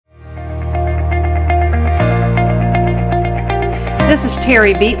This is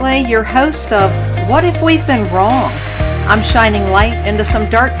Terry Beatley, your host of What If We've Been Wrong? I'm shining light into some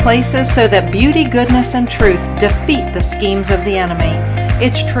dark places so that beauty, goodness, and truth defeat the schemes of the enemy.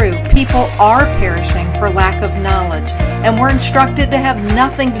 It's true, people are perishing for lack of knowledge, and we're instructed to have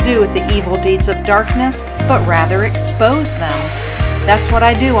nothing to do with the evil deeds of darkness, but rather expose them. That's what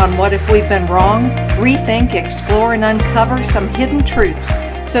I do on What If We've Been Wrong? Rethink, explore, and uncover some hidden truths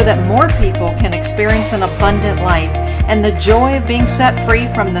so that more people can experience an abundant life and the joy of being set free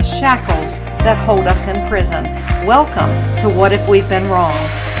from the shackles that hold us in prison. Welcome to What If We've Been Wrong?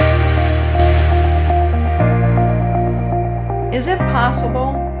 Is it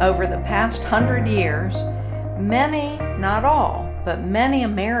possible over the past 100 years, many, not all, but many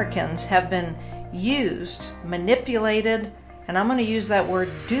Americans have been used, manipulated, and I'm going to use that word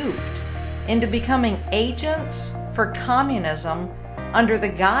duped, into becoming agents for communism under the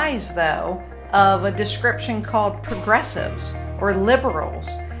guise, though, of a description called progressives or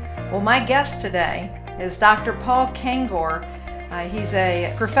liberals? Well, my guest today is Dr. Paul Kengor. He's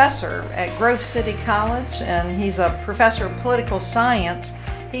a professor at Grove City College, and he's a professor of political science.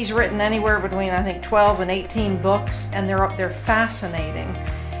 He's written anywhere between, I think, 12 and 18 books, and they're fascinating.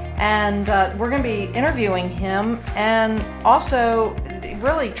 And we're going to be interviewing him and also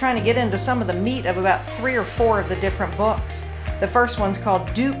really trying to get into some of the meat of about 3 or 4 of the different books. The first one's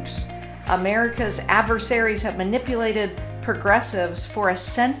called Dupes. America's Adversaries Have Manipulated Progressives for a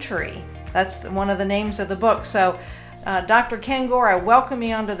Century. That's one of the names of the book. So, Dr. Kengor, I welcome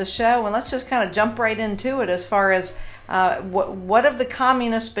you onto the show, and let's just kind of jump right into it as far as what have the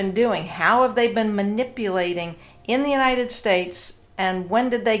communists been doing? How have they been manipulating in the United States, and when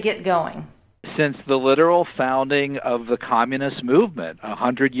did they get going? Since the literal founding of the communist movement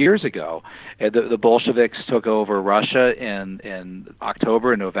 100 years ago. The Bolsheviks took over Russia in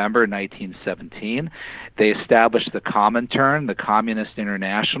October and November 1917. They established the Comintern, the Communist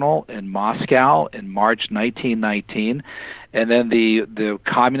International, in Moscow in March 1919. And then the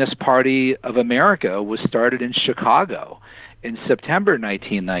Communist Party of America was started in Chicago in September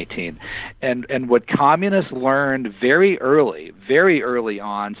 1919. And what communists learned very early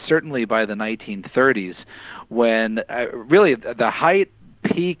on, certainly by the 1930s, when really the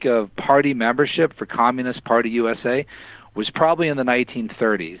peak of party membership for Communist Party USA was probably in the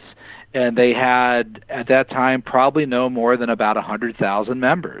 1930s. And they had, at that time, probably no more than about 100,000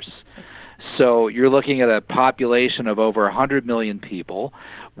 members. So you're looking at a population of over 100 million people,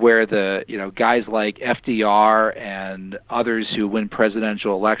 where the guys like FDR and others who win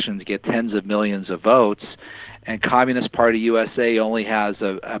presidential elections get tens of millions of votes, and Communist Party USA only has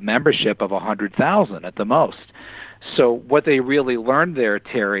a membership of 100,000 at the most. So what they really learned there,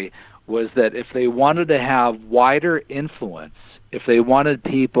 Terry, was that if they wanted to have wider influence, if they wanted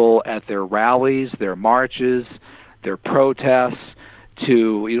people at their rallies, their marches, their protests,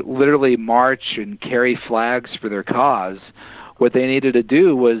 to literally march and carry flags for their cause, what they needed to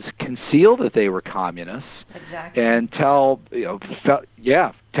do was conceal that they were communists. Exactly. And tell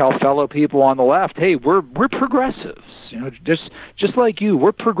fellow people on the left, hey, we're progressives. Just like you,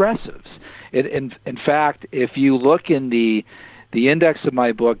 we're progressives. In fact, if you look in the index of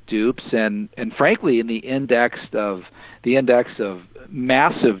my book, Dupes, and frankly in the index of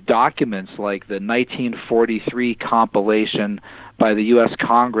massive documents like the 1943 compilation by the U.S.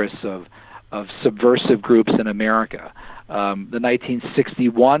 Congress of subversive groups in America, the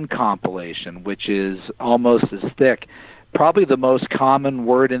 1961 compilation, which is almost as thick, probably the most common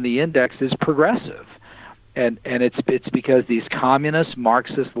word in the index is progressive. And it's because these communist,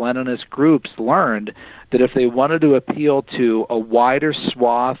 Marxist, Leninist groups learned that if they wanted to appeal to a wider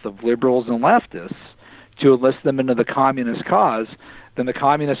swath of liberals and leftists to enlist them into the communist cause, then the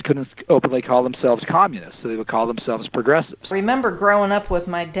communists couldn't openly call themselves communists, so they would call themselves progressives. I remember growing up with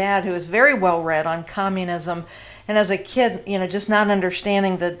my dad, who was very well read on communism, and as a kid, just not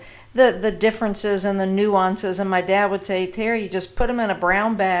understanding the differences and the nuances, and my dad would say, Terry, you just put them in a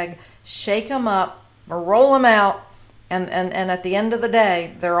brown bag, shake them up, or roll them out, and at the end of the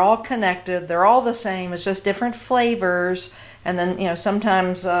day, they're all connected, they're all the same, it's just different flavors. And then,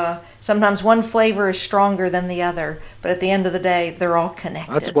 sometimes one flavor is stronger than the other, but at the end of the day, they're all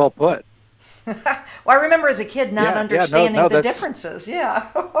connected. That's well put. Well, I remember as a kid not understanding the differences. Yeah.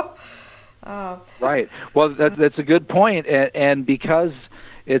 Right. Well, that's a good point, and because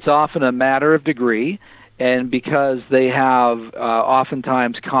it's often a matter of degree, and because they have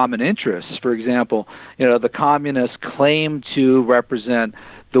oftentimes common interests. For example, the communists claim to represent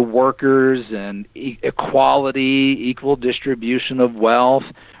the workers and equality, equal distribution of wealth,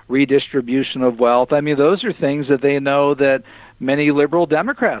 redistribution of wealth. I mean, those are things that they know that many liberal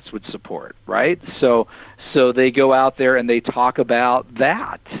Democrats would support, right? So they go out there and they talk about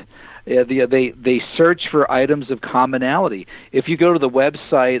that. They search for items of commonality. If you go to the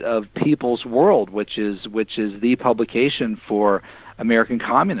website of People's World, which is the publication for American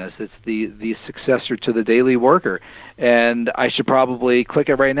communists, it's the successor to the Daily Worker, and I should probably click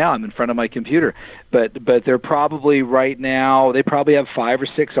it right now. I'm in front of my computer, but they're probably right now. They probably have 5 or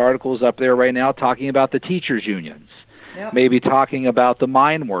 6 articles up there right now talking about the teachers' unions. Yep. Maybe talking about the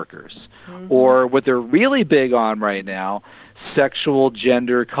mine workers, or what they're really big on right now, sexual,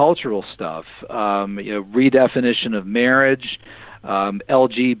 gender, cultural stuff, redefinition of marriage,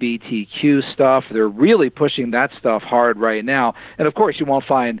 LGBTQ stuff. They're really pushing that stuff hard right now. And of course, you're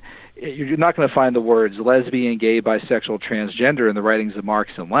not going to find the words lesbian, gay, bisexual, transgender in the writings of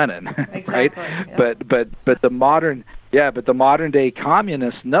Marx and Lenin, exactly. right? Yep. But the modern day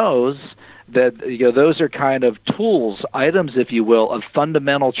communist knows that those are kind of tools, items, if you will, of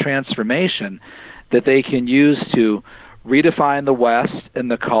fundamental transformation that they can use to redefine the West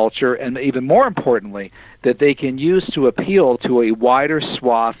and the culture, and even more importantly, that they can use to appeal to a wider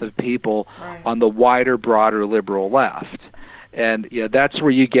swath of people on the wider, broader liberal left. And that's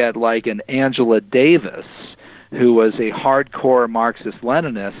where you get like an Angela Davis, who was a hardcore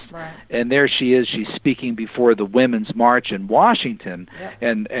Marxist-Leninist, and there she is. She's speaking before the Women's March in Washington,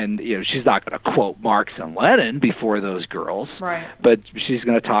 and she's not going to quote Marx and Lenin before those girls, but she's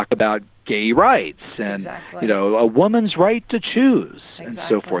going to talk about gay rights and a woman's right to choose and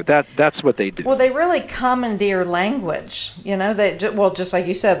so forth. That's what they do. Well, they really commandeer language. Just like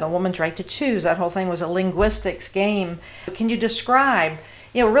you said, the woman's right to choose. That whole thing was a linguistics game. Can you describe,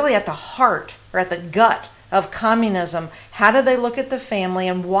 really at the heart or at the gut of communism, how do they look at the family,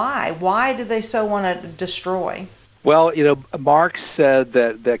 and why? Why do they so want to destroy? Well, Marx said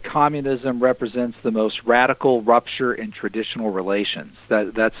that communism represents the most radical rupture in traditional relations.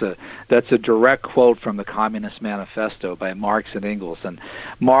 That's a direct quote from the Communist Manifesto by Marx and Engels. And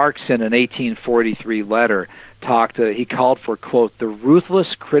Marx, in an 1843 letter, he called for, quote, the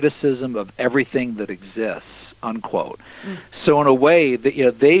ruthless criticism of everything that exists, unquote. So in a way,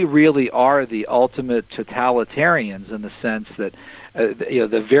 they really are the ultimate totalitarians, in the sense that a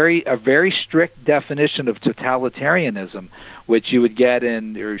very strict definition of totalitarianism, which you would get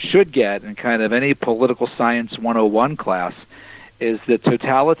or should get in kind of any political science 101 class, is that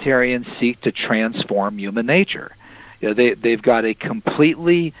totalitarians seek to transform human nature. They've got a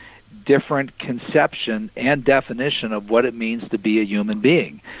completely different conception and definition of what it means to be a human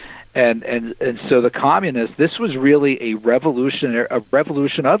being. And so the communists, this was really a revolution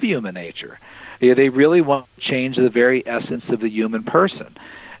of human nature. They really want to change the very essence of the human person.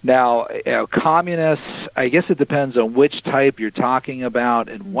 Now, communists, I guess it depends on which type you're talking about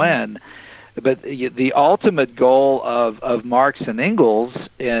and when, but the ultimate goal of Marx and Engels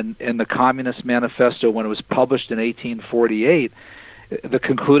in the Communist Manifesto, when it was published in 1848, the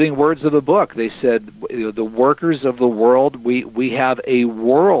concluding words of the book, they said, the workers of the world, we have a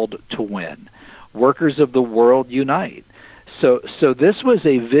world to win. Workers of the world, unite. So this was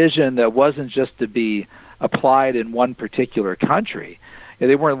a vision that wasn't just to be applied in one particular country.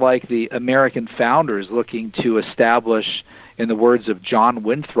 They weren't like the American founders looking to establish, in the words of John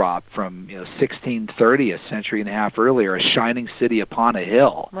Winthrop from 1630, a century and a half earlier, a shining city upon a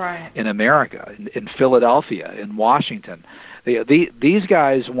hill in America, in Philadelphia, in Washington. These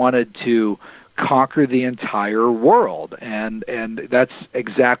guys wanted to conquer the entire world, and that's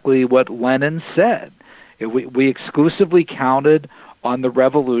exactly what Lenin said. We exclusively counted on the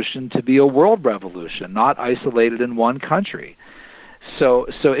revolution to be a world revolution, not isolated in one country. So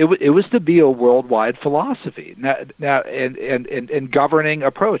it was to be a worldwide philosophy now and governing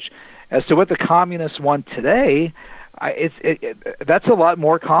approach. As to what the communists want today, that's a lot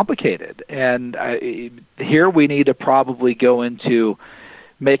more complicated. And here we need to probably go into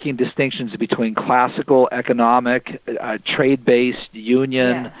making distinctions between classical economic, trade-based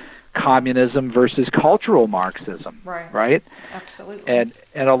union communism versus cultural Marxism, right? Absolutely. And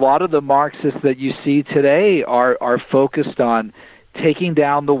a lot of the Marxists that you see today are focused on taking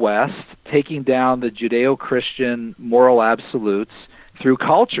down the West, taking down the Judeo-Christian moral absolutes through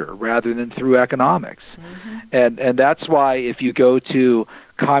culture rather than through economics. And that's why if you go to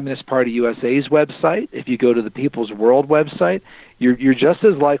Communist Party USA's website, if you go to the People's World website, you're just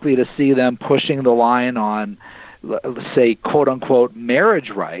as likely to see them pushing the line on, let's say, quote-unquote, marriage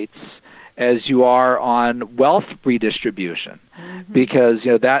rights as you are on wealth redistribution, because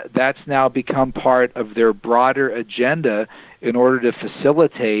that's now become part of their broader agenda in order to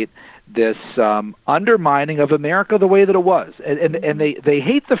facilitate this undermining of America the way that it was. And they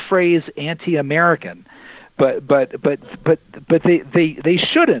hate the phrase anti-American, they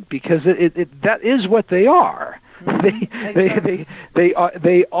shouldn't, because that is what they are. Exactly.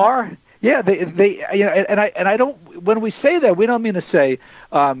 They are. Yeah, they and I don't. When we say that, we don't mean to say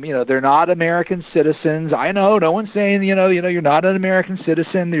they're not American citizens. I know no one's saying you're not an American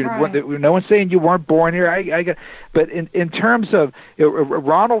citizen. Right. No one's saying you weren't born here. But in terms of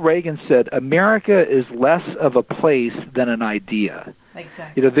Ronald Reagan said, America is less of a place than an idea.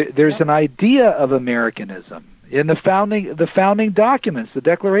 Exactly. There's an idea of Americanism in the founding documents, the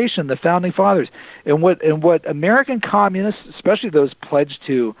Declaration, the founding fathers, and what American communists, especially those pledged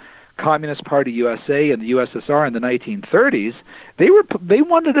to Communist Party USA and the USSR in the 1930s, they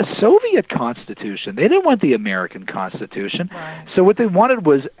wanted a Soviet constitution. They didn't want the American Constitution. Right. So what they wanted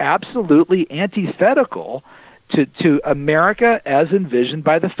was absolutely antithetical to America as envisioned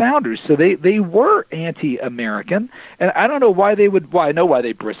by the founders. So they were anti-American, and I don't know why they would. Well, I know why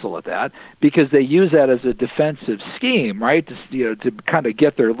they bristle at that, because they use that as a defensive scheme, right? To kind of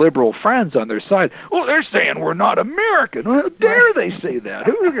get their liberal friends on their side. Well, they're saying we're not American. Well, how dare they say that?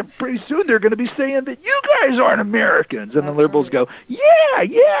 Pretty soon they're going to be saying that you guys aren't Americans, and the liberals go,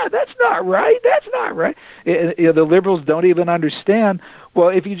 yeah, that's not right. That's not right. The liberals don't even understand. Well,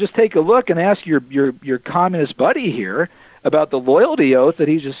 if you just take a look and ask your communist buddy here about the loyalty oath that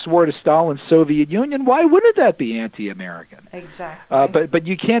he just swore to Stalin's Soviet Union, why wouldn't that be anti-American? Exactly. But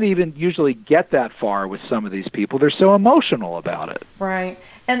you can't even usually get that far with some of these people. They're so emotional about it. Right.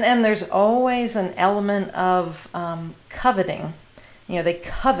 And there's always an element of coveting. They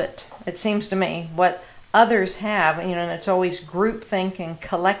covet, it seems to me, what others have, and it's always groupthink and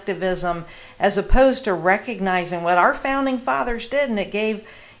collectivism, as opposed to recognizing what our founding fathers did, and it gave,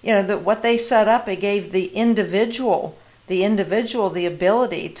 what they set up, it gave the individual the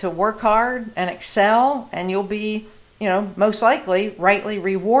ability to work hard and excel, and you'll be, most likely rightly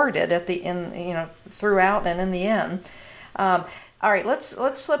rewarded at the end, throughout and in the end. All right, let's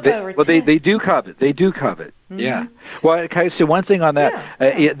slip over. Well, they do covet. They do covet. Mm-hmm. Yeah. Well, can I say one thing on that?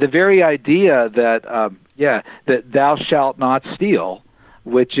 Yeah. The very idea that that thou shalt not steal,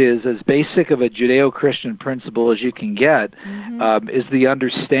 which is as basic of a Judeo-Christian principle as you can get, mm-hmm. Is the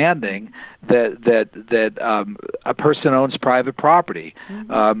understanding that a person owns private property.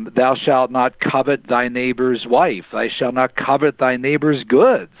 Mm-hmm. Thou shalt not covet thy neighbor's wife. Thou shalt not covet thy neighbor's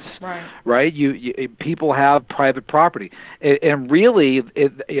goods. Right? You people have private property, and really,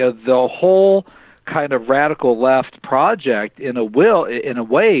 the whole kind of radical left project, in a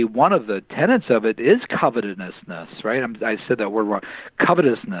way, one of the tenets of it is covetousness, right? I said that word wrong.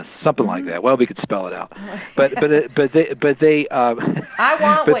 Covetousness, something mm-hmm. like that. Well, we could spell it out, but they. I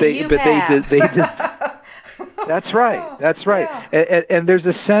want what you have. That's right. That's right. Yeah. And there's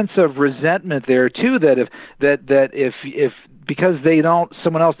a sense of resentment there too. That if because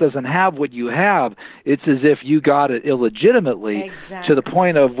someone else doesn't have what you have, it's as if you got it illegitimately. Exactly. To the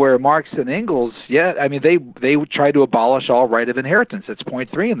point of where Marx and Engels, they tried to abolish all right of inheritance. That's point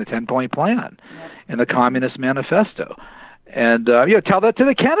 3 in the 10-point plan, in the Communist Manifesto. And tell that to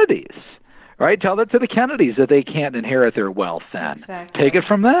the Kennedys, right? Tell that to the Kennedys that they can't inherit their wealth. Then take it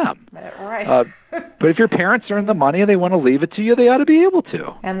from them. Right. But if your parents earn the money and they want to leave it to you, they ought to be able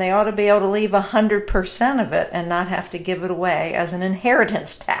to. And they ought to be able to leave 100% of it and not have to give it away as an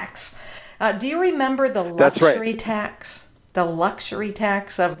inheritance tax. Do you remember the luxury tax? The luxury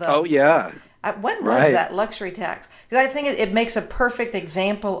tax of the... Oh, yeah. When was that luxury tax? Because I think it makes a perfect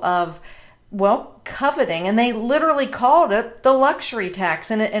example of, coveting. And they literally called it the luxury tax.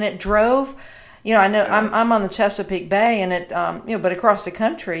 And it drove... I know I'm on the Chesapeake Bay, and it, but across the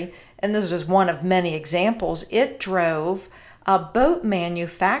country, and this is just one of many examples, it drove boat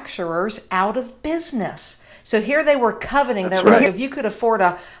manufacturers out of business. So here they were coveting that. Look, if you could afford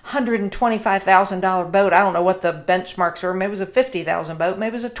a $125,000 boat, I don't know what the benchmarks were. Maybe it was a $50,000 boat, maybe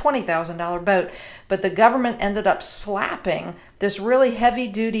it was a $20,000 boat, but the government ended up slapping this really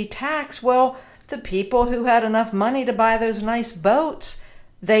heavy-duty tax. Well, the people who had enough money to buy those nice boats,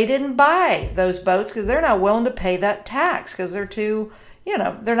 they didn't buy those boats because they're not willing to pay that tax because they're too,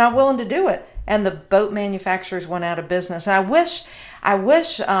 they're not willing to do it. And the boat manufacturers went out of business. And I wish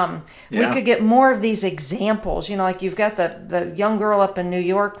we could get more of these examples. Like you've got the young girl up in New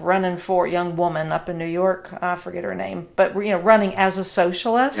York young woman up in New York, I forget her name, but running as a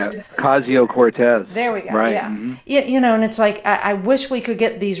socialist. Yeah. Ocasio-Cortez. There we go. Right. Yeah. Mm-hmm. And it's like I wish we could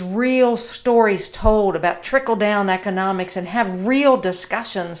get these real stories told about trickle-down economics and have real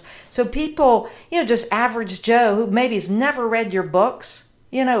discussions so people, just average Joe who maybe has never read your books,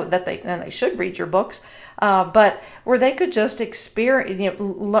 that they should read your books, but where they could just experience,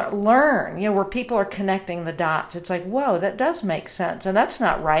 learn, where people are connecting the dots. It's like, whoa, that does make sense. And that's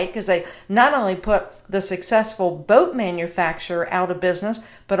not right, because they not only put the successful boat manufacturer out of business,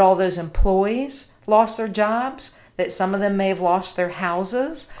 but all those employees lost their jobs, that some of them may have lost their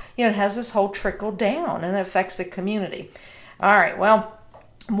houses. It has this whole trickle down, and it affects the community. All right, well,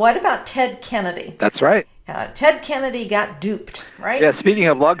 what about Ted Kennedy? That's right. Ted Kennedy got duped, right? Yeah, speaking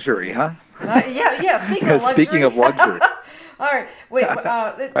of luxury, huh? Speaking of luxury. Speaking of luxury. All right, wait,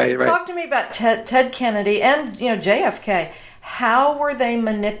 talk to me about Ted Kennedy and, JFK. How were they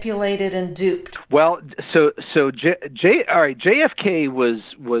manipulated and duped? Well, JFK was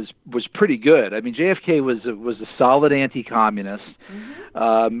pretty good. I mean, JFK was a solid anti-communist.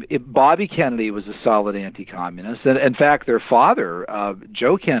 Mm-hmm. Bobby Kennedy was a solid anti-communist, and in fact, their father,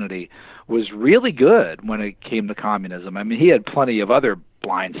 Joe Kennedy, was really good when it came to communism. I mean, he had plenty of other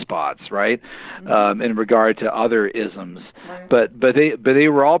blind spots, right, mm-hmm. In regard to other isms, right. but they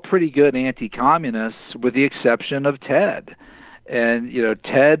were all pretty good anti-communists, with the exception of Ted. And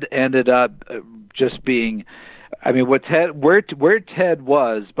Ted ended up just being, I mean, where Ted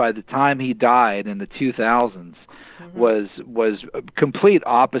was by the time he died in the 2000s mm-hmm. was a complete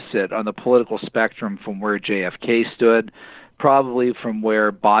opposite on the political spectrum from where JFK stood, probably from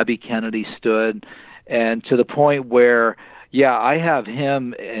where Bobby Kennedy stood, and to the point where, I have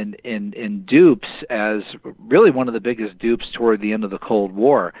him in dupes as really one of the biggest dupes toward the end of the Cold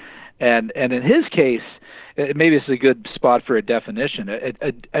War, and in his case. Maybe this is a good spot for a definition.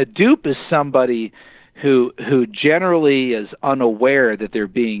 A dupe is somebody who generally is unaware that they're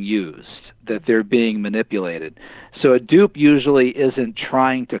being used, that they're being manipulated. So a dupe usually isn't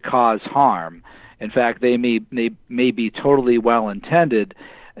trying to cause harm. In fact, they may be totally well-intended.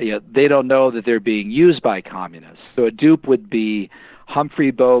 They don't know that they're being used by communists. So a dupe would be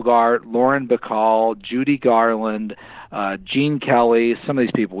Humphrey Bogart, Lauren Bacall, Judy Garland, Gene Kelly, some of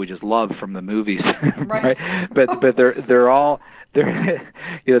these people we just love from the movies, right? But they're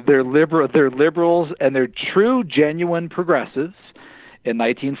liberals, and they're true, genuine progressives in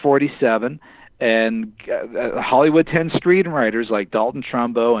 1947. And Hollywood 10 screenwriters like Dalton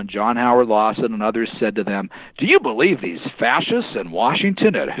Trumbo and John Howard Lawson and others said to them, "Do you believe these fascists in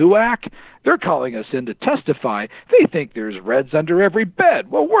Washington at HUAC? They're calling us in to testify. They think there's Reds under every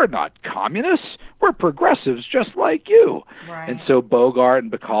bed. Well, we're not communists. We're progressives just like you." Right. And so Bogart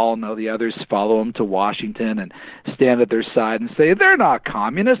and Bacall and all the others follow them to Washington and stand at their side and say, they're not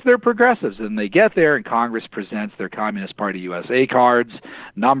communists, they're progressives. And they get there, and Congress presents their Communist Party USA cards,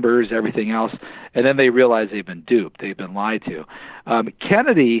 numbers, everything else. And then they realize they've been duped. They've been lied to.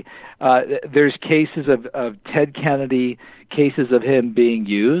 Kennedy, there's cases of Ted Kennedy, cases of him being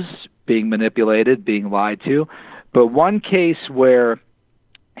used, being manipulated, being lied to. But one case where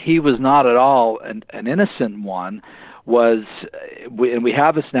he was not at all an innocent one was, and we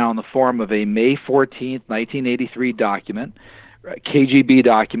have this now in the form of a May 14th, 1983 document, KGB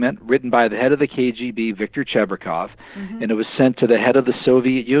document written by the head of the KGB, Viktor Chebrikov, mm-hmm. and it was sent to the head of the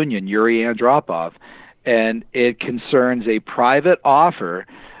Soviet Union, Yuri Andropov, and it concerns a private offer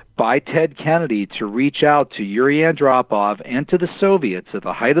by Ted Kennedy to reach out to Yuri Andropov and to the Soviets at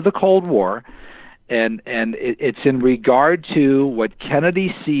the height of the Cold War, and it's in regard to what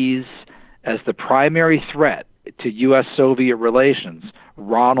Kennedy sees as the primary threat to U.S.-Soviet relations,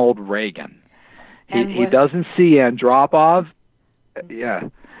 Ronald Reagan. He doesn't see Andropov.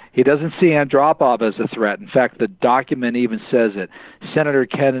 He doesn't see Andropov as a threat. In fact, the document even says that Senator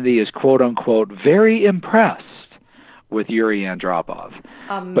Kennedy is, quote-unquote, very impressed with Yuri Andropov.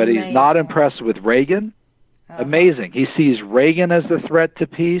 Amazing. But he's not impressed with Reagan. Amazing. He sees Reagan as the threat to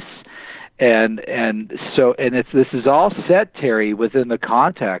peace. And this is all set, Terry, within the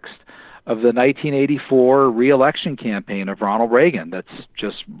context of the 1984 re-election campaign of Ronald Reagan. That's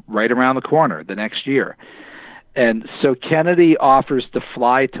just right around the corner the next year. And so Kennedy offers to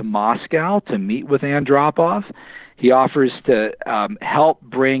fly to Moscow to meet with Andropov. He offers to help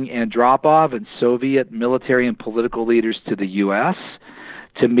bring Andropov and Soviet military and political leaders to the U.S.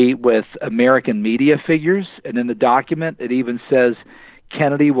 to meet with American media figures. And in the document, it even says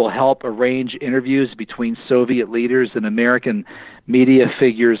Kennedy will help arrange interviews between Soviet leaders and American media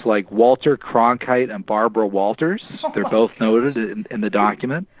figures like Walter Cronkite and Barbara Walters. They're both noted in the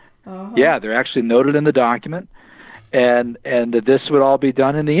document. Uh-huh. Yeah, they're actually noted in the document. And this would all be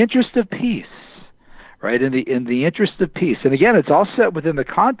done in the interest of peace, right? In the interest of peace. And again, it's all set within the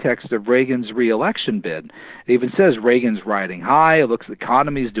context of Reagan's re-election bid. It even says Reagan's riding high. It looks the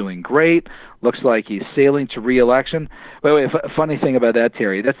economy's doing great. Looks like he's sailing to re-election. By the way, a funny thing about that,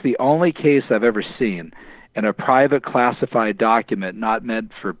 Terry, that's the only case I've ever seen in a private classified document not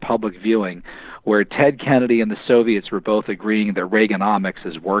meant for public viewing, where Ted Kennedy and the Soviets were both agreeing that Reaganomics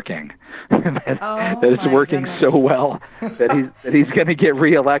is working, that it's working so well that he's going to get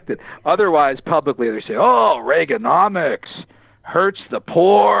reelected. Otherwise, publicly they say, "Oh, Reaganomics hurts the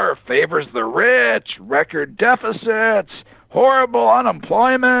poor, favors the rich, record deficits, horrible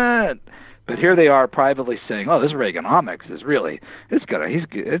unemployment." But here they are privately saying, "Oh, this Reaganomics is really it's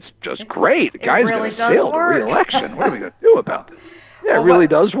just great. The guy's really going to fail the re-election. What are we going to do about this?" Yeah, it really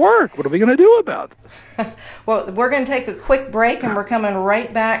does work. What are we going to do about it? Well, we're going to take a quick break, and we're coming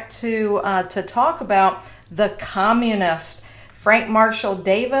right back to talk about the communist. Frank Marshall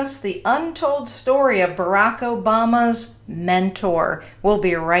Davis, the untold story of Barack Obama's mentor. We'll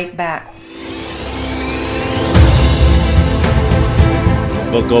be right back.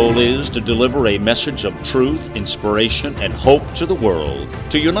 The goal is to deliver a message of truth, inspiration, and hope to the world,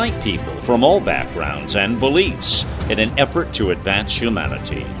 to unite people from all backgrounds and beliefs in an effort to advance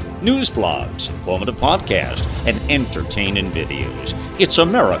humanity. News blogs, informative podcasts, and entertaining videos. It's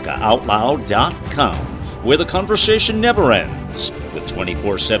AmericaOutloud.com, where the conversation never ends, with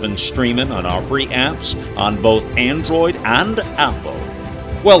 24/7 streaming on our free apps on both Android and Apple.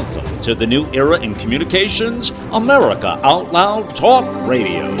 Welcome to the new era in communications, America Out Loud Talk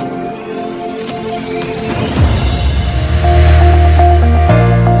Radio.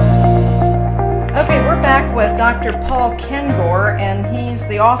 Okay, we're back with Dr. Paul Kengor, and he's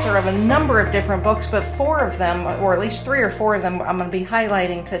the author of a number of different books, but 4 of them, or at least 3 or 4 of them, I'm going to be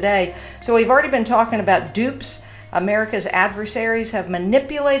highlighting today. So we've already been talking about dupes. America's adversaries have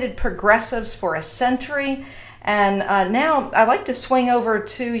manipulated progressives for a century. And now I'd like to swing over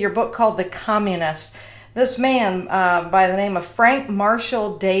to your book called The Communist. This man by the name of Frank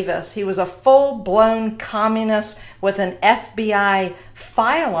Marshall Davis, he was a full-blown communist with an FBI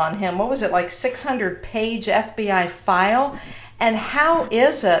file on him. What was it, like 600-page FBI file? And how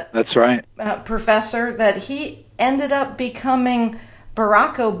is it, that's right, Professor, that he ended up becoming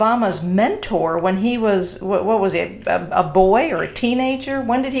Barack Obama's mentor when he was, what was he, a boy or a teenager?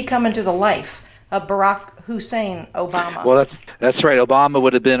 When did he come into the life of Barrack Hussein Obama? Well, that's right. Obama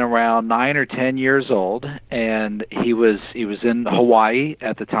would have been around 9 or 10 years old, and he was in Hawaii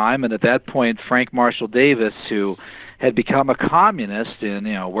at the time. And at that point, Frank Marshall Davis, who had become a communist in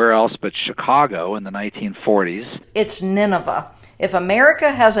where else but Chicago in the 1940s. It's Nineveh. If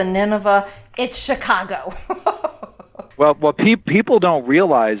America has a Nineveh, it's Chicago. Well, people don't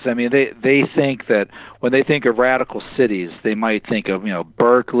realize. I mean, they think that when they think of radical cities, they might think of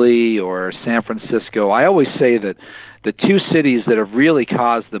Berkeley or San Francisco. I always say that the 2 cities that have really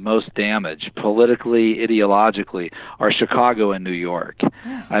caused the most damage politically, ideologically, are Chicago and New York.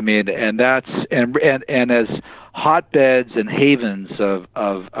 Yeah. I mean, and that's and as hotbeds and havens of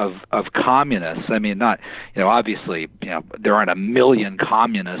communists. I mean, not obviously there aren't a million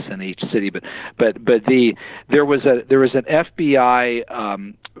communists in each city, but there was an FBI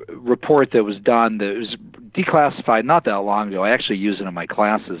report that was done that was declassified not that long ago. I actually use it in my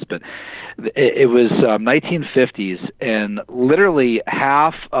classes, but it was 1950s, and literally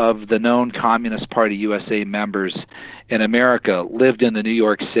half of the known Communist Party USA members in America lived in the New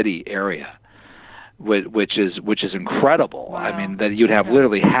York City area. Which is incredible. Wow. I mean, that you'd have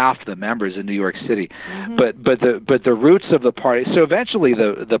literally half the members in New York City. Mm-hmm. But the roots of the party. So eventually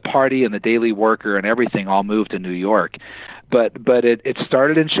the party and the Daily Worker and everything all moved to New York. But it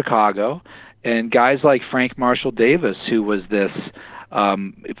started in Chicago, and guys like Frank Marshall Davis, who was this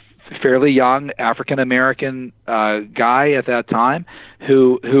fairly young African American guy at that time,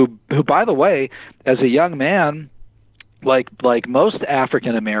 who by the way, as a young man, like most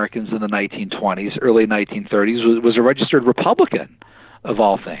African Americans in the 1920s, early 1930s, was a registered Republican, of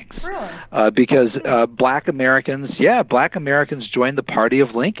all things. Really? Because Black Americans joined the party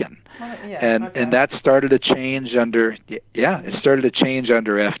of Lincoln, and that started to change under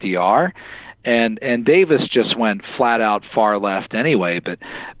FDR, and Davis just went flat out far left anyway. But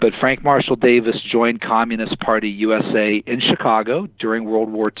Frank Marshall Davis joined Communist Party USA in Chicago during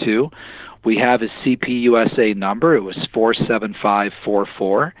World War II. We have his CPUSA number. It was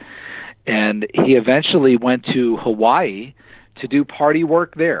 47544. And he eventually went to Hawaii to do party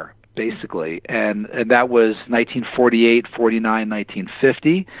work there, basically. And that was 1948, 49,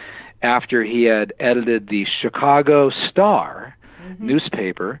 1950, after he had edited the Chicago Star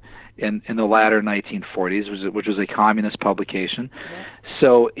newspaper in the latter 1940s, which was a communist publication. Yeah.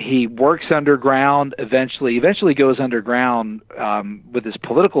 So he works underground, eventually goes underground with his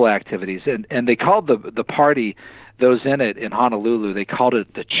political activities, and they called the party, those in it in Honolulu, they called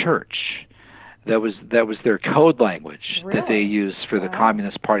it the church. That was their code language Really? that they used for the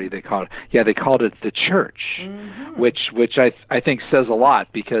Communist Party. They called it the Church, which I think says a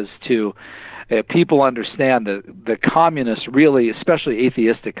lot, because people understand that the communists really, especially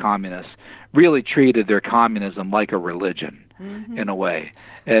atheistic communists, really treated their communism like a religion in a way,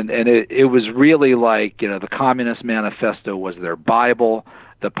 and it was really like, the Communist Manifesto was their Bible,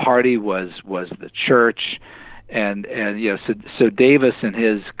 the party was the church. And so Davis and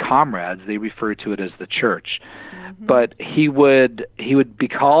his comrades, they refer to it as the Church. But he would be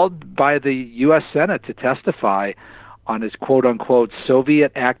called by the U.S. Senate to testify on his quote-unquote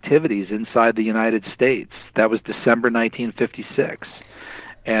Soviet activities inside the United States. That was December 1956.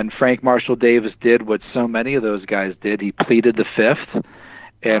 And Frank Marshall Davis did what so many of those guys did. He pleaded the Fifth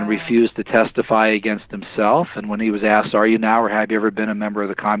and refused to testify against himself. And when he was asked, "Are you now, or have you ever been a member of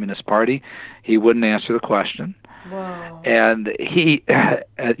the Communist Party?" he wouldn't answer the question. Wow. And he,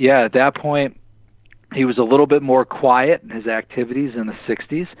 at that point, he was a little bit more quiet in his activities in the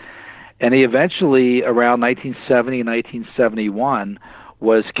 60s. And he eventually, around 1970, 1971,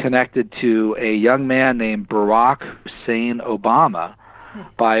 was connected to a young man named Barrack Hussein Obama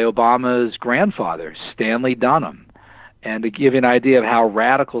by Obama's grandfather, Stanley Dunham. And to give you an idea of how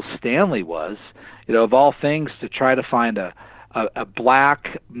radical Stanley was, of all things, to try to find a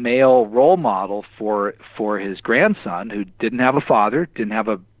black male role model for his grandson, who didn't have a father, didn't have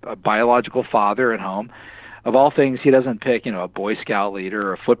a biological father at home. Of all things, he doesn't pick, a Boy Scout leader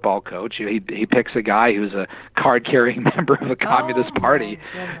or a football coach. He picks a guy who's a card-carrying member of the Communist Party,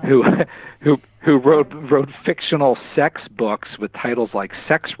 who wrote fictional sex books with titles like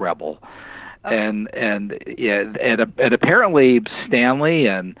Sex Rebel, and apparently Stanley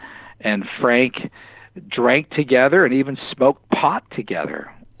and Frank drank together and even smoked pot together,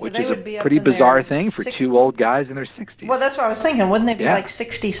 which is a pretty bizarre thing for two old guys in their 60s. Well, that's what I was thinking. Wouldn't they be like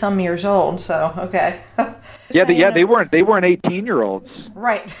 60-some years old? So, okay. They weren't 18-year-olds.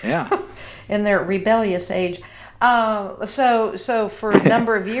 Right. Yeah. In their rebellious age. So for a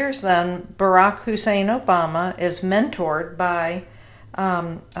number of years then, Barrack Hussein Obama is mentored by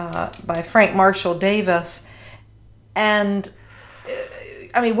Frank Marshall Davis. And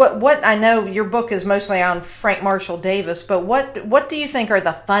what I know your book is mostly on Frank Marshall Davis, but what do you think are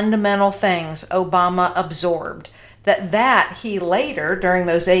the fundamental things Obama absorbed that he later, during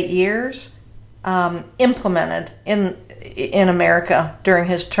those 8 years, implemented in America during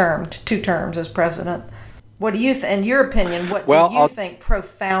his two terms as president? What do you, in your opinion, do you think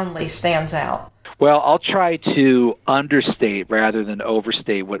profoundly stands out? Well, I'll try to understate rather than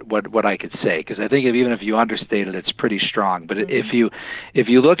overstate what I could say, because I think even if you understate it, it's pretty strong. But if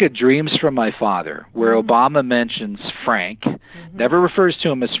you look at Dreams from My Father, where Obama mentions Frank, never refers to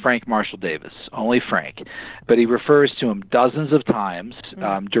him as Frank Marshall Davis, only Frank, but he refers to him dozens of times,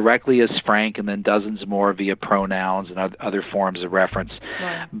 directly as Frank, and then dozens more via pronouns and other forms of reference.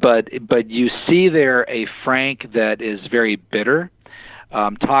 Right. But you see there a Frank that is very bitter.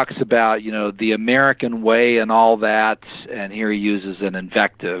 Talks about, the American way and all that, and here he uses an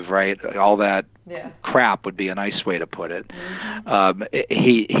invective, right? All that crap would be a nice way to put it.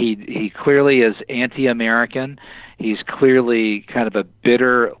 He clearly is anti-American. He's clearly kind of a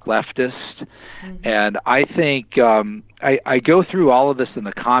bitter leftist. And I think I go through all of this in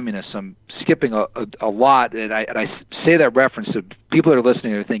the Communists. I'm skipping a lot, and I say that reference to people that are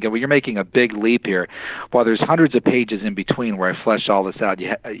listening are thinking, well, you're making a big leap here. While there's hundreds of pages in between where I flesh all this out,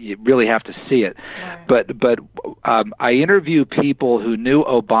 you really have to see it. Right. But I interview people who knew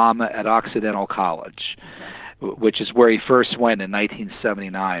Obama at Occidental College, which is where he first went in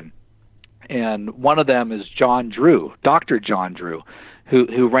 1979. And one of them is John Drew, Dr. John Drew,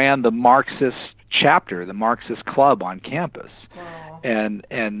 who ran the Marxist chapter, the Marxist club on campus. Wow. And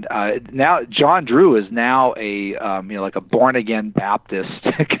now John Drew is now a like a born again Baptist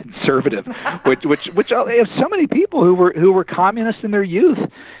conservative, which so many people who were communists in their youth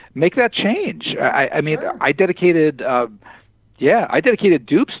make that change. I dedicated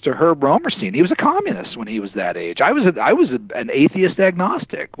dupes to Herb Romerstein. He was a communist when he was that age. I was an atheist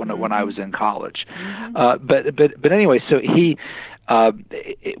agnostic when I was in college. But anyway, so he.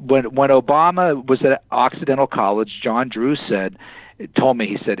 When Obama was at Occidental College, John Drew told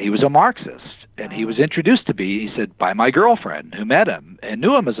me he was a Marxist, and he was introduced to me, he said, by my girlfriend who met him and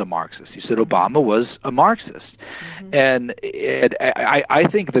knew him as a Marxist. He said Obama was a Marxist. And I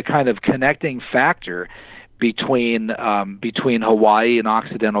think the kind of connecting factor between Hawaii and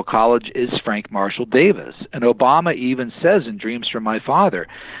Occidental College is Frank Marshall Davis. And Obama even says in Dreams from My Father,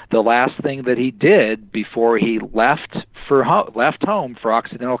 the last thing that he did before he left home for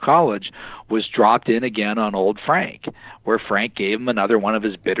Occidental College was dropped in again on old Frank, where Frank gave him another one of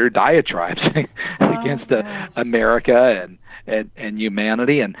his bitter diatribes against America and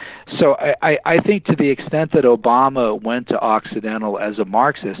humanity. And so I think to the extent that Obama went to Occidental as a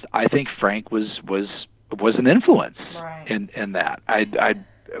Marxist, I think Frank was an influence in that. I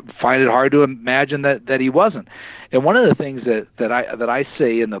find it hard to imagine that he wasn't. And one of the things that I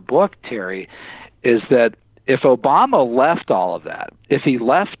say in the book, Terry, is that if Obama left all of that, if he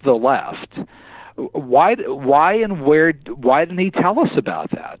left the left, why didn't he tell us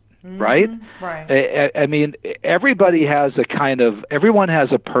about that? Right? Right. I mean, everyone has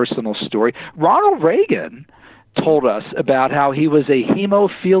a personal story. Ronald Reagan told us about how he was a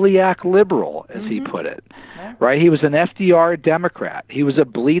hemophiliac liberal, as he put it. Yeah. Right? He was an FDR Democrat. He was a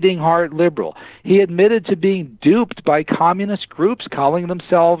bleeding heart liberal. He admitted to being duped by communist groups calling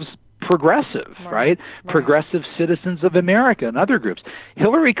themselves progressive, right? Progressive Citizens of America and other groups.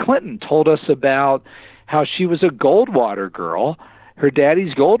 Hillary Clinton told us about how she was a Goldwater girl, her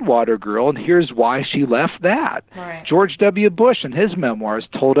daddy's Goldwater girl, and here's why she left that. Right. George W. Bush in his memoirs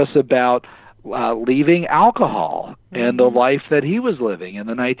told us about leaving alcohol and the life that he was living in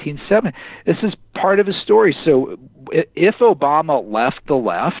the 1970s. This is part of his story. So if Obama left the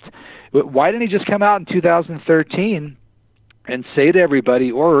left, why didn't he just come out in 2013 and say to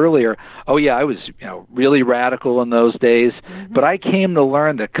everybody, or earlier, oh yeah, I was really radical in those days, but I came to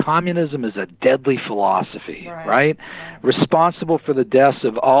learn that communism is a deadly philosophy, right? Responsible for the deaths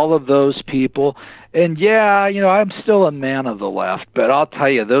of all of those people. And yeah, I'm still a man of the left, but I'll tell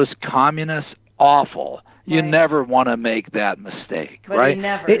you, those communists, awful. You never want to make that mistake, but right?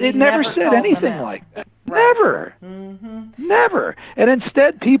 It never said anything like that. Never. Never. And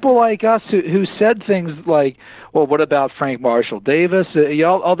instead, people like us who said things like, well, what about Frank Marshall Davis?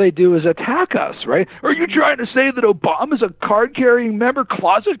 All they do is attack us, right? Are you trying to say that Obama's a card-carrying member,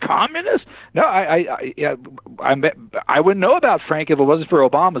 closet communist? No, I wouldn't know about Frank if it wasn't for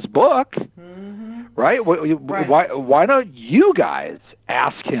Obama's book, right? Why don't you guys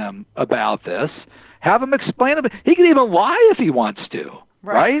ask him about this? Have him explain it. He can even lie if he wants to.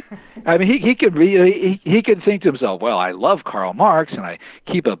 Right? I mean, he could think to himself, well, I love Karl Marx and I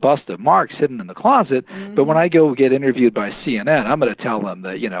keep a bust of Marx hidden in the closet, but when I go get interviewed by CNN, I'm going to tell them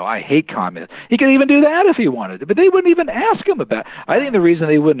that, I hate communism. He could even do that if he wanted to, but they wouldn't even ask him about it. I think the reason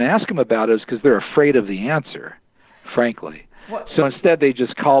they wouldn't ask him about it is because they're afraid of the answer, frankly. So instead, they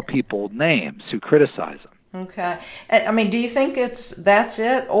just call people names who criticize them. Okay. I mean, do you think that's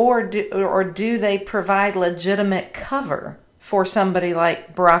it, or do they provide legitimate cover for somebody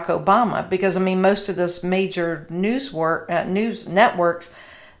like Barack Obama? Because, I mean, most of this major news networks,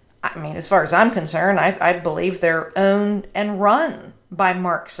 I mean, as far as I'm concerned, I believe they're owned and run by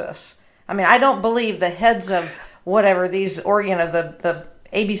Marxists. I mean, I don't believe the heads of whatever these, the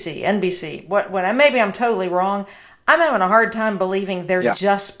ABC, NBC, maybe I'm totally wrong. I'm having a hard time believing they're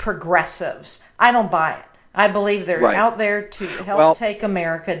just progressives. I don't buy it. I believe they're out there to help take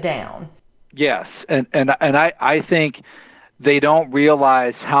America down. Yes, and I think they don't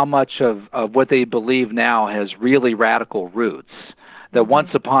realize how much of what they believe now has really radical roots. That once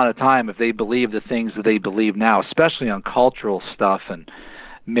upon a time, if they believed the things that they believe now, especially on cultural stuff and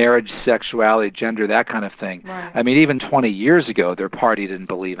marriage, sexuality, gender, that kind of thing. I mean, even 20 years ago, their party didn't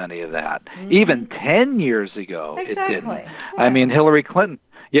believe any of that. Even 10 years ago, it didn't. I mean, Hillary Clinton,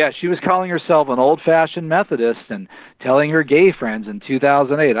 she was calling herself an old-fashioned Methodist and telling her gay friends in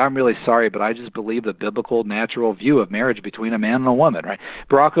 2008, I'm really sorry, but I just believe the biblical natural view of marriage between a man and a woman, right?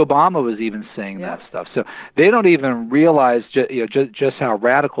 Barack Obama was even saying that stuff. So they don't even realize just how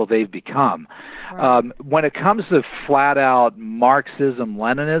radical they've become. When it comes to flat-out Marxism,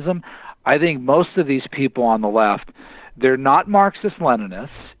 Leninism, I think most of these people on the left, they're not Marxist-Leninists,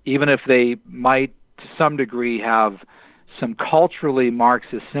 even if they might to some degree have some culturally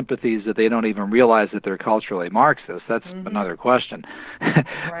Marxist sympathies that they don't even realize that they're culturally Marxist. That's another question.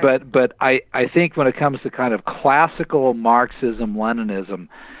 But I think when it comes to kind of classical Marxism, Leninism,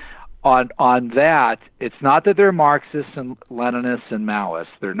 on that, it's not that they're Marxists and Leninists and Maoists.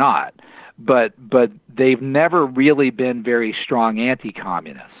 They're not. But they've never really been very strong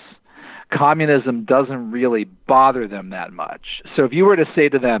anti-communists. Communism doesn't really bother them that much. So if you were to say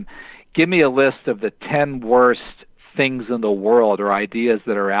to them, give me a list of the 10 worst things in the world or ideas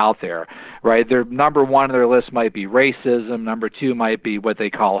that are out there, right? Their number one on their list might be racism. Number two might be what they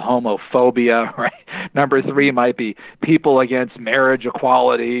call homophobia, right? Number three might be people against marriage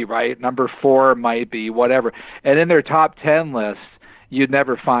equality, right? Number four might be whatever. And in their top 10 list, you'd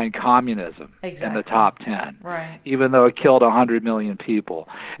never find communism in the top 10, right? Even though it killed 100 million people.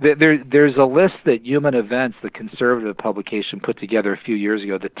 There's a list that Human Events, the conservative publication, put together a few years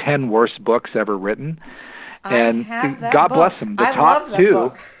ago, the 10 worst books ever written. And God bless them. The top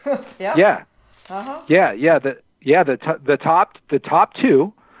two, yep. Yeah, Uh-huh. the top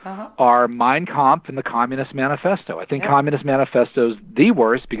two are Mein Kampf and the Communist Manifesto. I think Communist Manifesto is the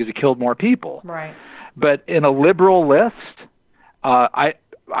worst because it killed more people. Right. But in a liberal list, I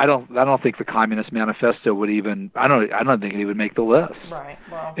don't think the Communist Manifesto would even. I don't think it would make the list. Right.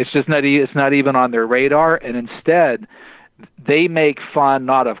 Well, it's just not. It's not even on their radar. And instead, they make fun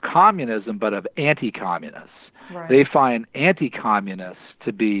not of communism but of anti-communists. right. They find anti-communists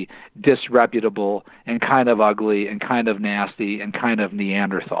to be disreputable and kind of ugly and kind of nasty and kind of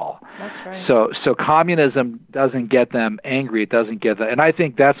Neanderthal. That's right. So communism doesn't get them angry. It doesn't get them. And I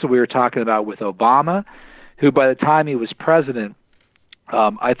think that's what we were talking about with Obama, who by the time he was president,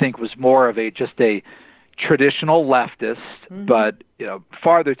 I think was more of just a traditional leftist, but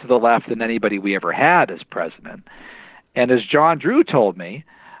farther to the left than anybody we ever had as president. And as John Drew told me,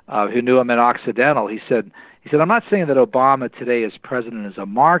 who knew him in Occidental, he said, I'm not saying that Obama today as president is a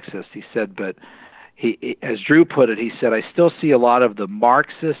Marxist. He said, but he, as Drew put it, he said, I still see a lot of the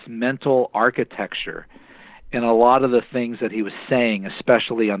Marxist mental architecture in a lot of the things that he was saying,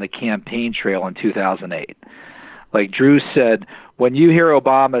 especially on the campaign trail in 2008. Like Drew said, when you hear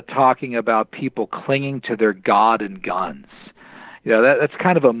Obama talking about people clinging to their God and guns, that's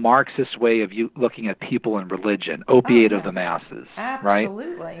kind of a Marxist way of you looking at people and religion, opiate of the masses, right?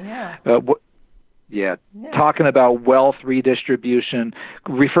 Absolutely, yeah. Talking about wealth redistribution,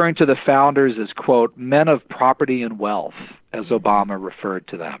 referring to the founders as, quote, men of property and wealth, as Obama referred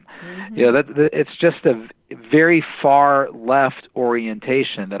to them. It's just a very far left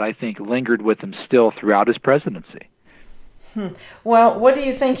orientation that I think lingered with him still throughout his presidency. Well, what do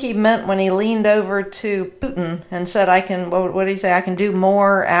you think he meant when he leaned over to Putin and said, what did he say, I can do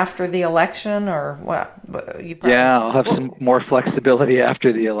more after the election, or what? I'll have some more flexibility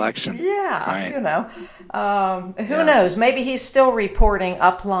after the election. Yeah, right. Who knows? Maybe he's still reporting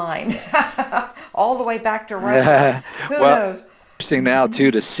upline all the way back to Russia. Who knows? Interesting now,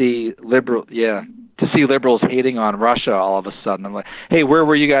 too, to see liberals hating on Russia all of a sudden. I'm like, hey, where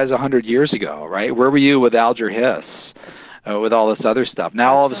were you guys 100 years ago, right? Where were you with Alger Hiss? With all this other stuff.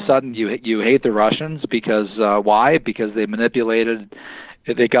 Now all of a sudden you hate the Russians because why? Because they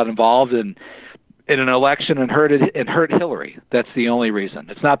got involved in an election and hurt Hillary. That's the only reason.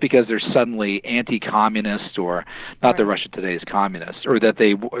 It's not because they're suddenly anti-communist or not that Russia today is communist, or that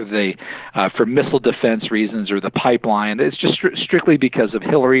they for missile defense reasons or the pipeline. It's just strictly because of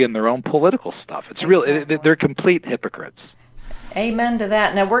Hillary and their own political stuff. It's they're complete hypocrites. Amen to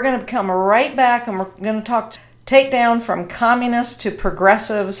that. Now we're going to come right back and we're going to take down from communists to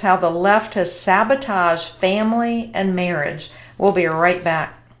progressives, how the left has sabotaged family and marriage. We'll be right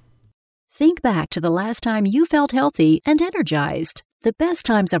back. Think back to the last time you felt healthy and energized. The best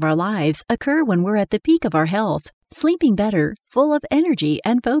times of our lives occur when we're at the peak of our health, sleeping better, full of energy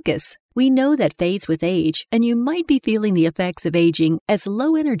and focus. We know that fades with age, and you might be feeling the effects of aging as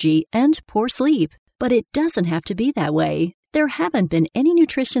low energy and poor sleep. But it doesn't have to be that way. There haven't been any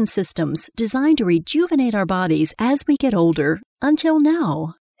nutrition systems designed to rejuvenate our bodies as we get older until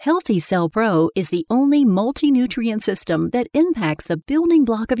now. Healthy Cell Pro is the only multi-nutrient system that impacts the building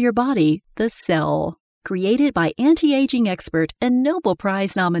block of your body, the cell. Created by anti-aging expert and Nobel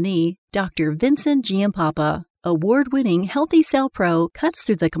Prize nominee, Dr. Vincent Giampapa, award-winning Healthy Cell Pro cuts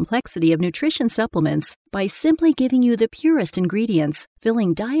through the complexity of nutrition supplements by simply giving you the purest ingredients,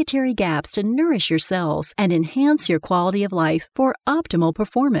 filling dietary gaps to nourish your cells and enhance your quality of life for optimal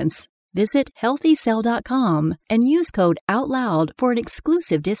performance. Visit healthycell.com and use code OUTLOUD for an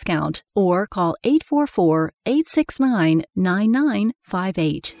exclusive discount, or call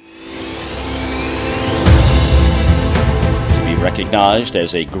 844-869-9958. Recognized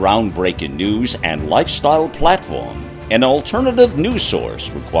as a groundbreaking news and lifestyle platform, an alternative news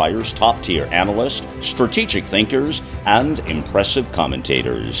source requires top-tier analysts, strategic thinkers, and impressive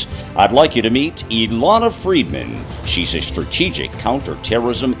commentators. I'd like you to meet Ilana Friedman. She's a strategic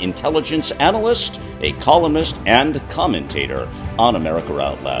counterterrorism intelligence analyst, a columnist, and commentator on America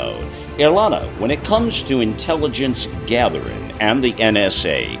Out Loud. Ilana, when it comes to intelligence gathering and the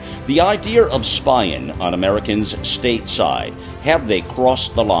NSA, the idea of spying on Americans stateside, have they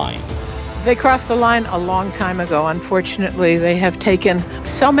crossed the line? They crossed the line a long time ago. Unfortunately, they have taken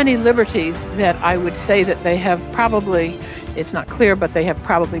so many liberties that I would say that they have probably, it's not clear, but they have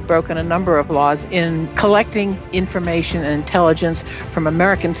probably broken a number of laws in collecting information and intelligence from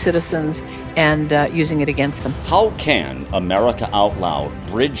American citizens and using it against them. How can America Out Loud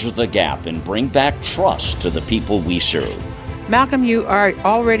bridge the gap and bring back trust to the people we serve? Malcolm, you are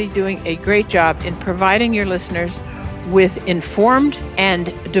already doing a great job in providing your listeners with informed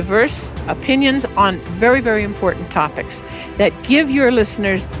and diverse opinions on very, very important topics that give your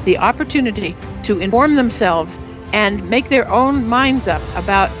listeners the opportunity to inform themselves and make their own minds up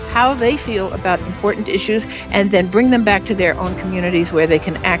about how they feel about important issues and then bring them back to their own communities where they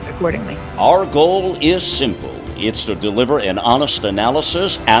can act accordingly. Our goal is simple. It's to deliver an honest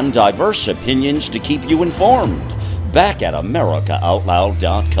analysis and diverse opinions to keep you informed. Back at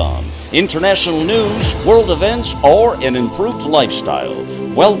AmericaOutloud.com. International news, world events, or an improved lifestyle.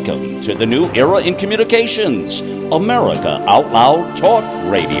 Welcome to the new era in communications. America Out Loud Talk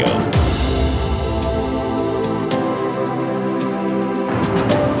Radio.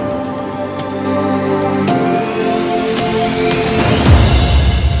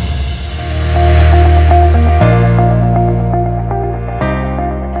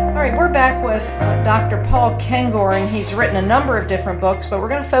 Dr. Paul Kengor, and he's written a number of different books, but we're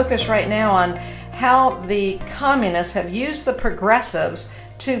going to focus right now on how the communists have used the progressives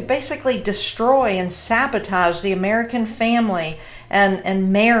to basically destroy and sabotage the American family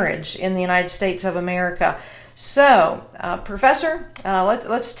and marriage in the United States of America. So, Professor,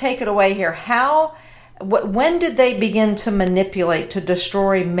 let's take it away here. When did they begin to manipulate, to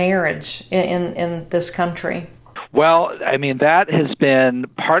destroy marriage in this country? Well, I mean, that has been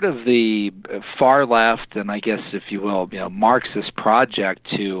part of the far left, and I guess, if you will, Marxist project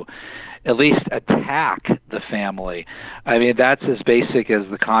to at least attack the family. I mean, that's as basic as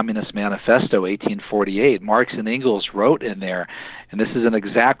the Communist Manifesto, 1848. Marx and Engels wrote in there, and this is an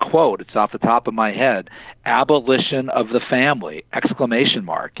exact quote, it's off the top of my head, "abolition of the family!" exclamation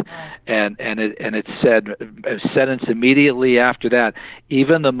mark. And it said, a sentence immediately after that,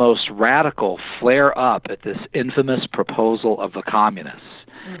 even the most radical flare up at this infamous proposal of the communists.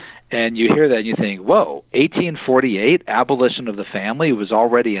 And you hear that and you think, whoa, 1848, abolition of the family was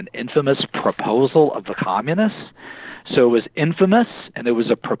already an infamous proposal of the communists? So it was infamous, and it was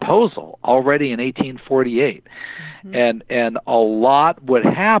a proposal already in 1848. Mm-hmm. And a lot would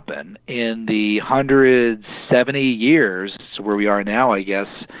happen in the 170 years, where we are now, I guess,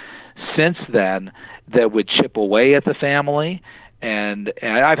 since then, that would chip away at the family. And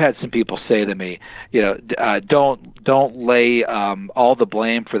I've had some people say to me, don't lay all the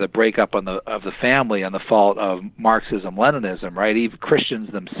blame for the breakup of the family on the fault of Marxism, Leninism, right? Even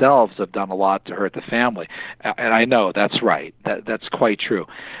Christians themselves have done a lot to hurt the family, and I know that's right. That's quite true.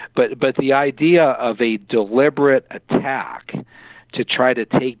 But the idea of a deliberate attack to try to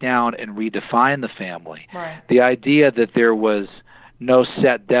take down and redefine the family, right. The idea that there was no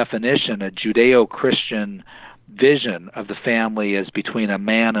set definition, a Judeo-Christian vision of the family as between a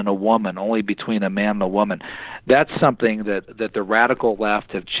man and a woman, only between a man and a woman. That's something that the radical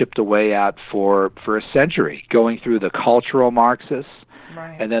left have chipped away at for a century, going through the cultural Marxists,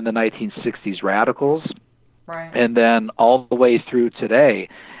 right. And then the 1960s radicals, right. And then all the way through today.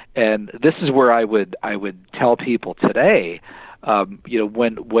 And this is where I would tell people today,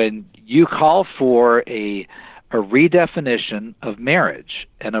 when you call for a redefinition of marriage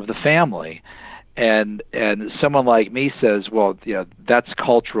and of the family, and someone like me says, well, that's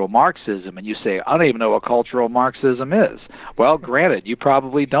cultural Marxism, and you say, I don't even know what cultural Marxism is. Well, granted, you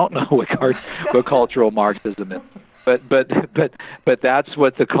probably don't know what cultural Marxism is, but that's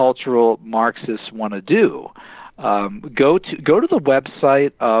what the cultural Marxists want to do. Go to the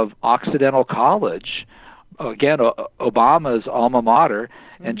website of Occidental College, again, Obama's alma mater,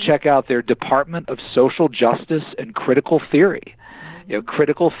 and check out their Department of Social Justice and Critical Theory.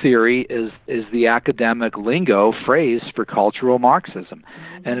 Critical theory is the academic lingo phrase for cultural Marxism.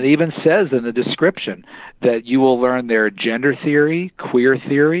 And it even says in the description that you will learn their gender theory, queer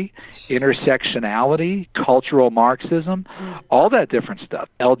theory, intersectionality, cultural Marxism, all that different stuff,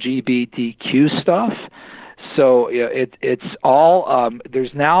 LGBTQ stuff. So it's all,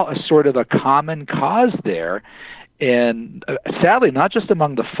 there's now a sort of a common cause there. And sadly, not just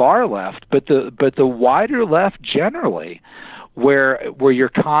among the far left, but the wider left generally, where your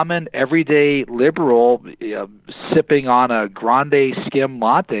common everyday liberal sipping on a grande skim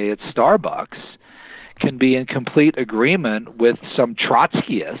latte at Starbucks can be in complete agreement with some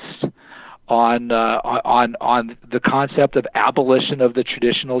Trotskyists on the concept of abolition of the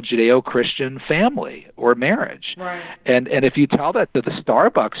traditional Judeo-Christian family or marriage. Right. And if you tell that to the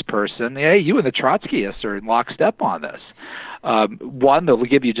Starbucks person, hey, you and the Trotskyists are in lockstep on this. One, they'll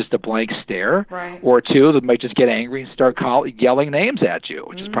give you just a blank stare, right. Or two, they might just get angry and start yelling names at you,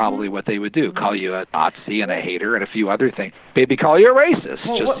 which is probably what they would do. Mm-hmm. Call you a Nazi and a hater and a few other things. Maybe call you a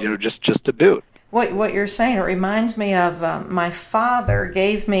racist, just to boot. What you're saying, it reminds me of my father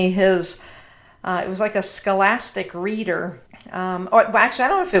gave me his, it was like a Scholastic reader. Actually, I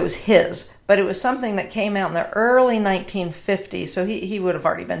don't know if it was his, but it was something that came out in the early 1950s, so he would have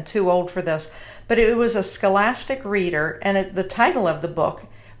already been too old for this. But it was a Scholastic reader, and the title of the book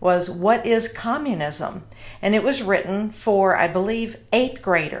was What is Communism? And it was written for, I believe, 8th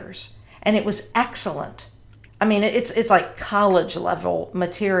graders, and it was excellent. I mean, it's like college level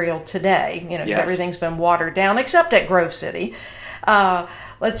material today, because everything's been watered down, except at Grove City.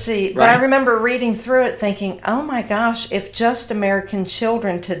 Let's see. Right. But I remember reading through it thinking, oh my gosh, if just American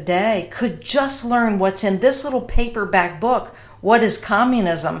children today could just learn what's in this little paperback book, what is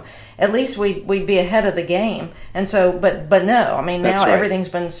communism, at least we'd be ahead of the game. And so, but no, I mean, now everything's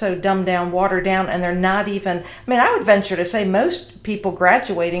been so dumbed down, watered down, and they're not even, I mean, I would venture to say most people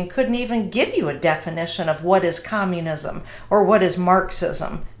graduating couldn't even give you a definition of what is communism or what is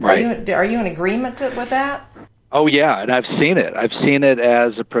Marxism. Right. Are you in agreement with that? Oh yeah, and I've seen it. I've seen it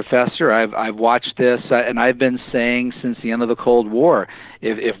as a professor. I've watched this, and I've been saying since the end of the Cold War,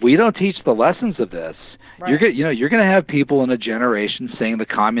 if we don't teach the lessons of this, right. you're going to have people in a generation saying that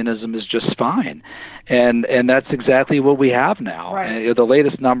communism is just fine, and that's exactly what we have now. Right. And the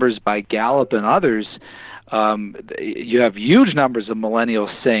latest numbers by Gallup and others. You have huge numbers of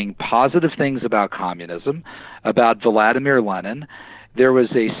millennials saying positive things about communism, about Vladimir Lenin. There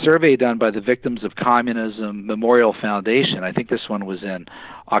was a survey done by the Victims of Communism Memorial Foundation. I think this one was in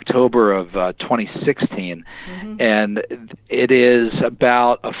October of 2016. Mm-hmm. And it is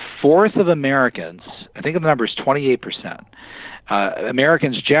about a fourth of Americans, I think the number is 28%,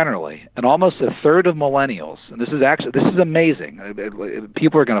 Americans generally, and almost a third of millennials. And this is amazing.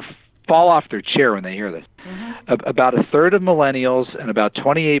 People are going to fall off their chair when they hear this. Mm-hmm. About a third of millennials and about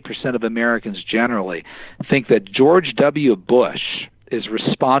 28% of Americans generally think that George W. Bush is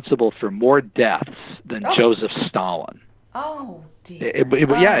responsible for more deaths than Joseph Stalin. Oh, dear.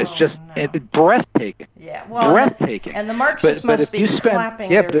 It's just breathtaking. Yeah, well, breathtaking. And the Marxists must be clapping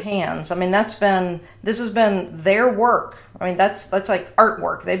their hands. I mean, this has been their work. I mean, that's like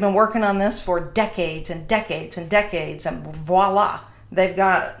artwork. They've been working on this for decades and decades and decades, and voila, they've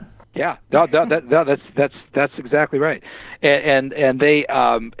got it. Yeah, that's exactly right, and they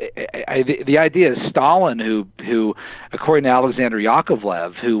the idea is Stalin, who according to Alexander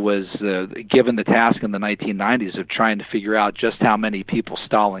Yakovlev, who was given the task in the 1990s of trying to figure out just how many people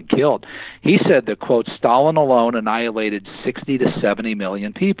Stalin killed, he said that, quote, Stalin alone annihilated 60 to 70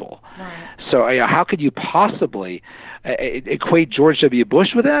 million people. Right. So how could you possibly equate George W. Bush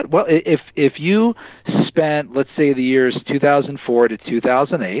with that? Well, if you spent, let's say, the years 2004 to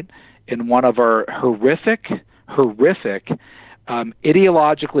 2008 in one of our horrific,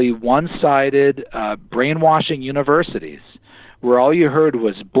 ideologically one-sided, brainwashing universities, where all you heard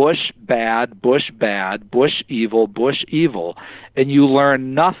was Bush bad, Bush evil, and you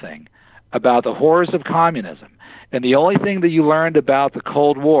learned nothing about the horrors of communism. And the only thing that you learned about the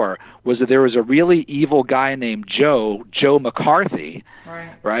Cold War was that there was a really evil guy named Joe McCarthy,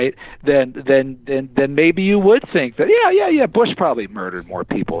 right? Then maybe you would think that Bush probably murdered more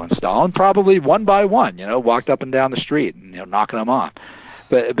people than Stalin, probably one by one, walked up and down the street and knocking them off.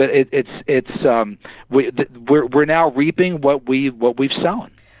 But we're now reaping what we've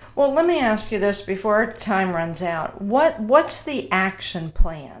sown. Well, let me ask you this before our time runs out. What's the action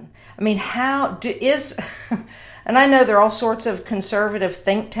plan? I mean, and I know there are all sorts of conservative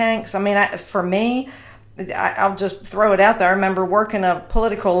think tanks. I mean, for me, I'll just throw it out there. I remember working a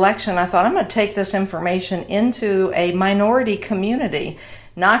political election. I thought, I'm going to take this information into a minority community,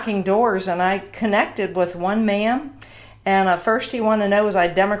 knocking doors, and I connected with one man. And first he wanted to know, was I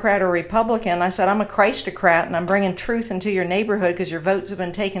Democrat or Republican? I said, I'm a Christocrat, and I'm bringing truth into your neighborhood because your votes have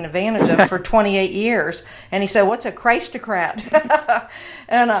been taken advantage of for 28 years. And he said, what's a Christocrat? But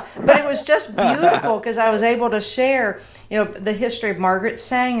it was just beautiful because I was able to share, the history of Margaret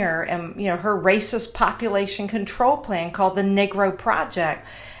Sanger and, her racist population control plan called the Negro Project.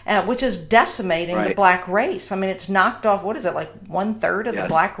 Which is decimating the black race. I mean, it's knocked off, what is it, like 1/3 of the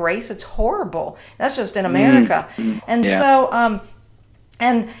black race? It's horrible. That's just in America. And so,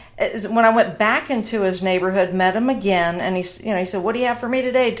 and when I went back into his neighborhood, met him again, and he said, what do you have for me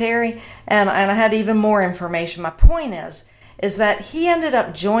today, Terry? And I had even more information. My point is, is that he ended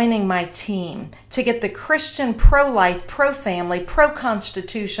up joining my team to get the Christian pro-life, pro-family,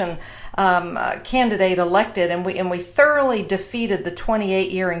 pro-constitution candidate elected, and we thoroughly defeated the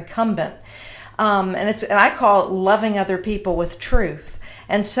 28-year incumbent. And I call it loving other people with truth.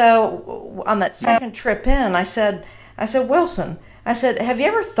 And so on that second trip in, I said, Wilson, I said, have you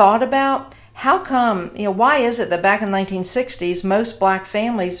ever thought about how come, why is it that back in the 1960s, most black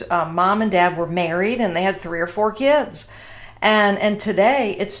families, mom and dad were married and they had 3 or 4 kids? And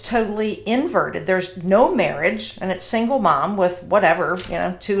today it's totally inverted. There's no marriage and it's single mom with whatever,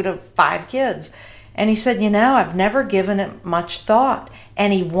 2 to 5 kids. And he said, I've never given it much thought.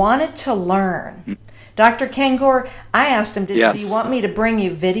 And he wanted to learn. Dr. Kengor, I asked him, do you want me to bring you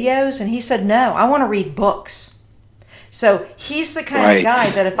videos? And he said, no, I want to read books. So he's the kind of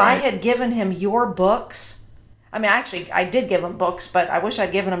guy that if I had given him your books, I did give him books, but I wish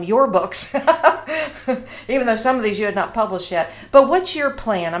I'd given him your books, even though some of these you had not published yet. But what's your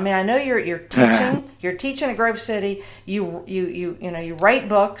plan? I know you're teaching. You're teaching at Grove City. You write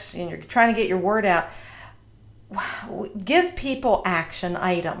books and you're trying to get your word out. Give people action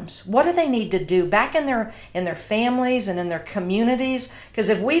items. What do they need to do back in their families and in their communities? Because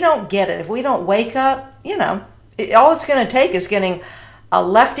if we don't get it, if we don't wake up, all it's going to take is getting a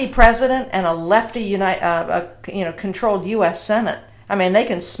lefty president and a lefty controlled U.S. Senate. They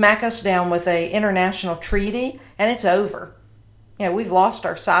can smack us down with a international treaty, and it's over. We've lost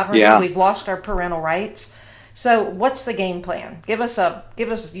our sovereignty. Yeah. We've lost our parental rights. So, what's the game plan? Give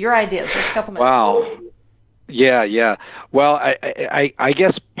us your ideas. Just a couple minutes. Wow. Yeah. Well, I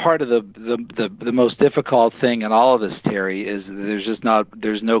guess part of the most difficult thing in all of this, Terry, is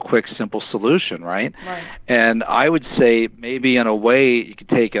there's no quick, simple solution, right? Right. And I would say maybe in a way you could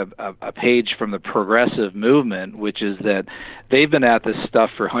take a page from the progressive movement, which is that they've been at this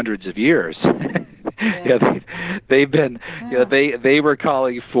stuff for hundreds of years. Yeah. They've been, they were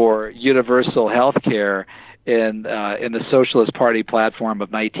calling for universal health care in the Socialist Party platform of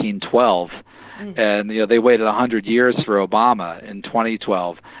 1912. And they waited 100 years for Obama in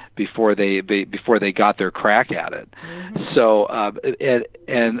 2012 before they got their crack at it. Mm-hmm. So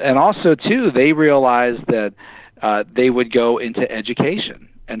and also too, they realized that they would go into education,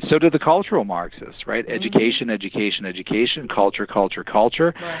 and so did the cultural Marxists, right? Mm-hmm. Education,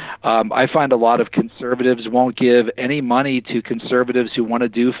 culture. Right. I find a lot of conservatives won't give any money to conservatives who want to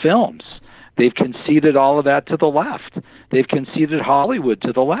do films. They've conceded all of that to the left. They've conceded Hollywood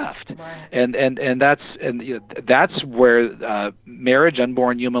to the left, right. and that's where marriage,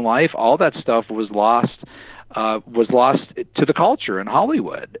 unborn human life, all that stuff was lost to the culture in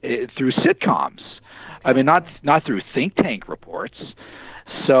Hollywood through sitcoms. Exactly. Not through think tank reports.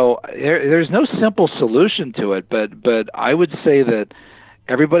 So there's no simple solution to it, but I would say that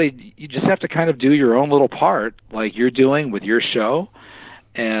everybody, you just have to kind of do your own little part, like you're doing with your show.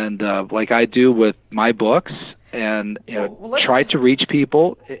 And like I do with my books, and try to reach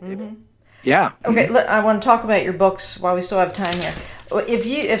people. Mm-hmm. Yeah. Okay, I want to talk about your books while we still have time here.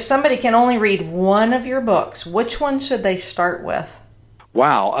 If somebody can only read one of your books, which one should they start with?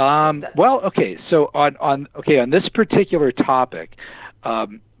 Wow. Well, okay. So on this particular topic, I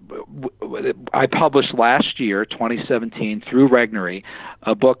published last year, 2017, through Regnery,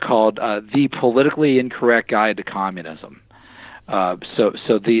 a book called "The Politically Incorrect Guide to Communism."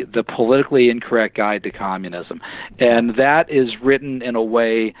 So the politically incorrect guide to communism, and that is written in a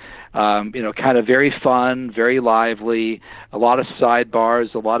way, kind of very fun, very lively, a lot of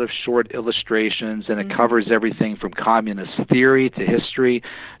sidebars, a lot of short illustrations, and it covers everything from communist theory to history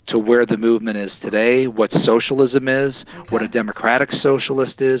to where the movement is today, what socialism is, what a democratic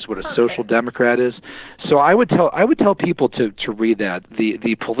socialist is, what a social democrat is. So I would tell people to read that,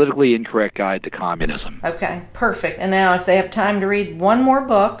 the politically incorrect guide to communism. Okay, perfect. And now if they have time to read one more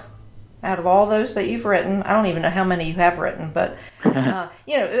book out of all those that you've written, I don't even know how many you have written, but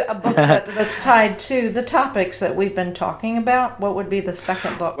a book that's tied to the topics that we've been talking about, what would be the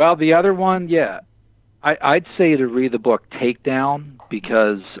second book? Well, the other one, I'd say to read the book Takedown,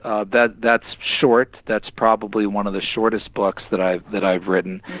 because that's short. That's probably one of the shortest books that I've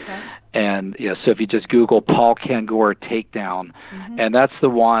written. Okay. And so if you just Google Paul Kengor Takedown, and that's the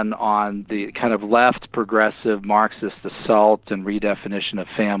one on the kind of left progressive Marxist assault and redefinition of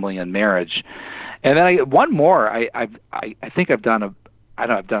family and marriage. And then one more. I think I've done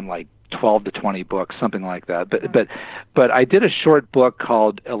I've done like 12 to 20 books, something like that. But I did a short book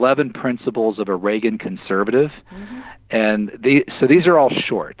called 11 Principles of a Reagan Conservative. And these are all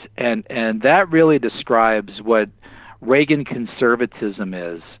short. And that really describes what Reagan conservatism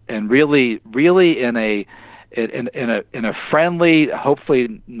is, and really in a friendly,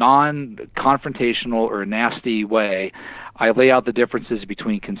 hopefully non-confrontational or nasty way. I lay out the differences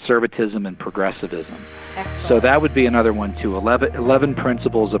between conservatism and progressivism. Excellent. So that would be another one too, 11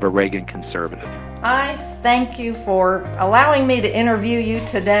 principles of a Reagan conservative. I thank you for allowing me to interview you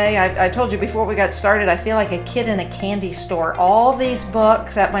today. I told you before we got started, I feel like a kid in a candy store. All these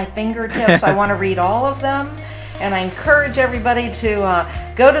books at my fingertips. I want to read all of them. And I encourage everybody to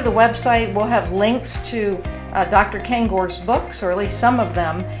go to the website. We'll have links to Dr. Kengor's books, or at least some of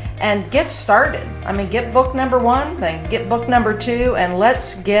them, and get started. I mean, get book number 1, then get book number 2, and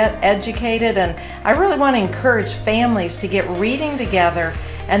let's get educated. And I really want to encourage families to get reading together,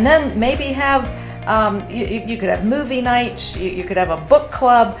 and then maybe have, you could have movie nights, you could have a book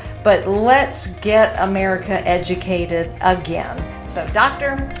club, but let's get America educated again. So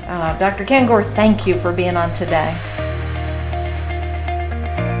Dr. Kengor, thank you for being on today.